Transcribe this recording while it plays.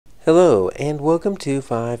Hello and welcome to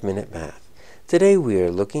 5-Minute Math. Today we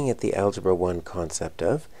are looking at the Algebra 1 concept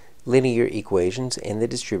of linear equations and the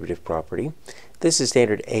distributive property. This is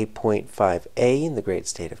standard A.5A in the great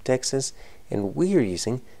state of Texas, and we are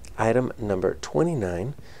using item number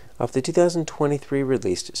 29 of the 2023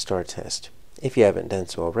 released STAAR test. If you haven't done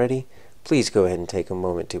so already, please go ahead and take a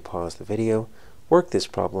moment to pause the video, work this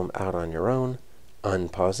problem out on your own,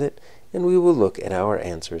 unpause it, and we will look at our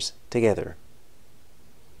answers together.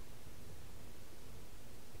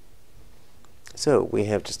 So we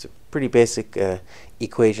have just a pretty basic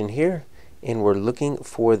equation here, and we're looking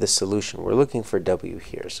for the solution. We're looking for W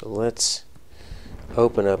here. So let's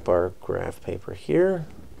open up our graph paper here.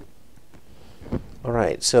 All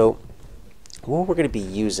right, so what we're going to be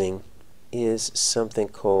using is something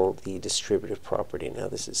called the distributive property. Now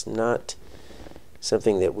this is not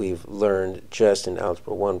something that we've learned just in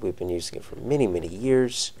Algebra 1. We've been using it for many, many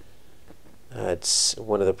years. It's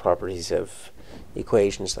one of the properties of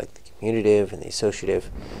equations like the commutative and the associative,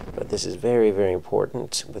 but this is very, very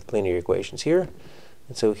important with linear equations here.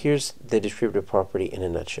 And so here's the distributive property in a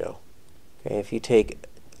nutshell. Okay, if you take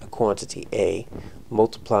a quantity A,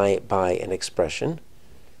 multiply it by an expression,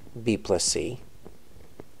 B plus C,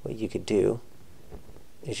 what you could do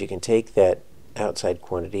is you can take that outside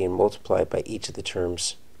quantity and multiply it by each of the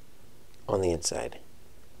terms on the inside.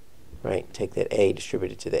 Right? Take that A,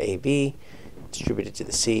 distribute it to the AB, distribute it to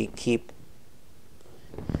the C, keep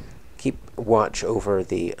watch over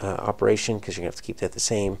the operation, because you're going to have to keep that the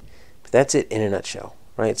same. But that's it in a nutshell,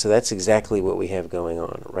 right? So that's exactly what we have going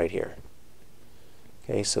on right here.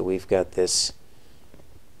 Okay, so we've got this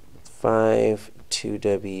 5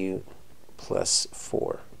 2W plus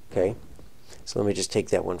 4. Okay, so let me just take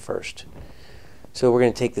that one first. So we're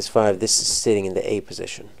going to take this 5. This is sitting in the A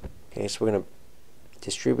position. Okay, so we're going to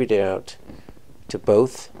distribute it out to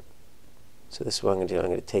both. So this is what I'm going to do. I'm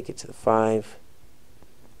going to take it to the 5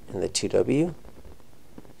 and the 2W.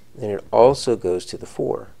 Then it also goes to the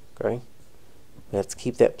 4. Okay? We have to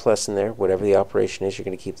keep that plus in there. Whatever the operation is, you're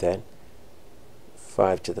going to keep that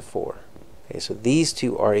 5 to the 4. Okay, so these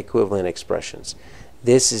two are equivalent expressions.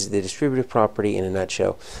 This is the distributive property in a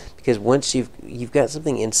nutshell, because once you've got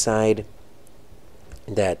something inside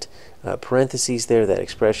that parentheses there, that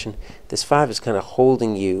expression, this 5 is kind of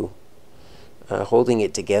holding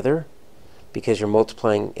it together, because you're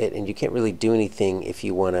multiplying it, and you can't really do anything if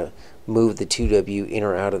you want to move the 2W in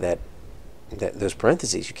or out of those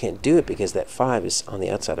parentheses. You can't do it because that 5 is on the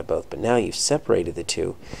outside of both. But now you've separated the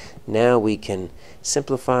two. Now we can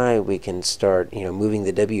simplify. We can start, moving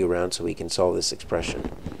the W around so we can solve this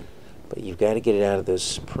expression. But you've got to get it out of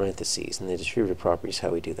those parentheses, and the distributive property is how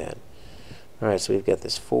we do that. All right, so we've got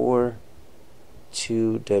this 4,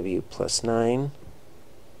 2W plus 9.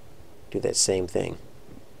 Do that same thing.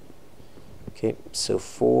 Okay, so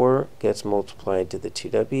 4 gets multiplied to the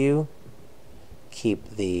 2W.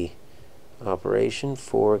 Keep the operation.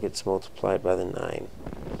 4 gets multiplied by the 9.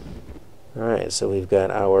 All right, so we've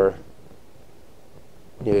got our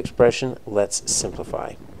new expression. Let's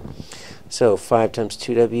simplify. So 5 times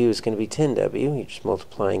 2W is going to be 10W. You're just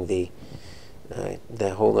multiplying the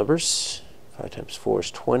whole numbers. 5 times 4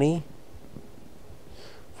 is 20.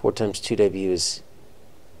 4 times 2W is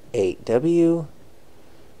 8W.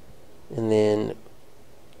 And then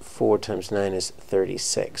 4 times 9 is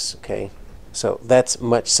 36. Okay, so that's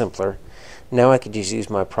much simpler. Now I could just use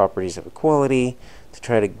my properties of equality to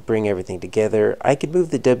try to bring everything together. I could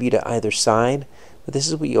move the W to either side, but this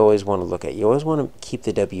is what you always want to look at. You always want to keep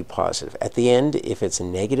the W positive. At the end, if it's a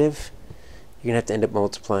negative, you're going to have to end up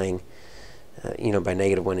multiplying by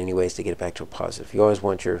 -1 anyways to get it back to a positive. You always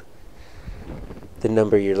want the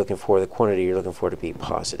number you're looking for, the quantity you're looking for, to be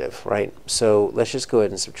positive, right? So let's just go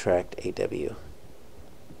ahead and subtract 8W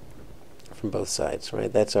from both sides,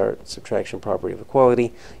 right? That's our subtraction property of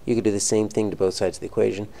equality. You could do the same thing to both sides of the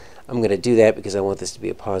equation. I'm going to do that because I want this to be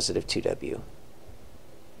a positive 2W.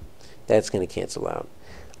 That's going to cancel out.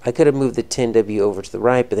 I could have moved the 10W over to the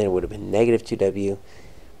right, but then it would have been negative 2W,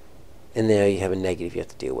 and now you have a negative you have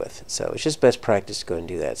to deal with. So it's just best practice to go ahead and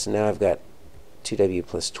do that. So now I've got 2W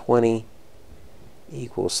plus 20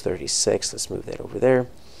 equals 36. Let's move that over there.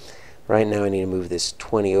 Right now I need to move this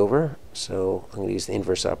 20 over, so I'm going to use the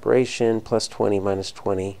inverse operation. Plus 20 minus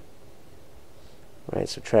 20. Right,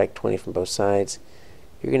 subtract 20 from both sides.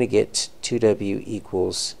 You're going to get 2W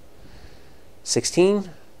equals 16.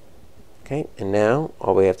 Okay, and now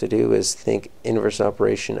all we have to do is think inverse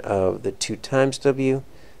operation of the 2 times W.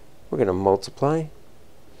 We're going to multiply.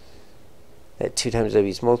 That 2 times W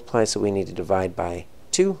is multiplied, so we need to divide by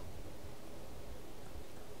 2.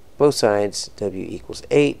 Both sides, W equals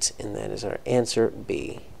 8, and that is our answer,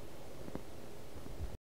 B.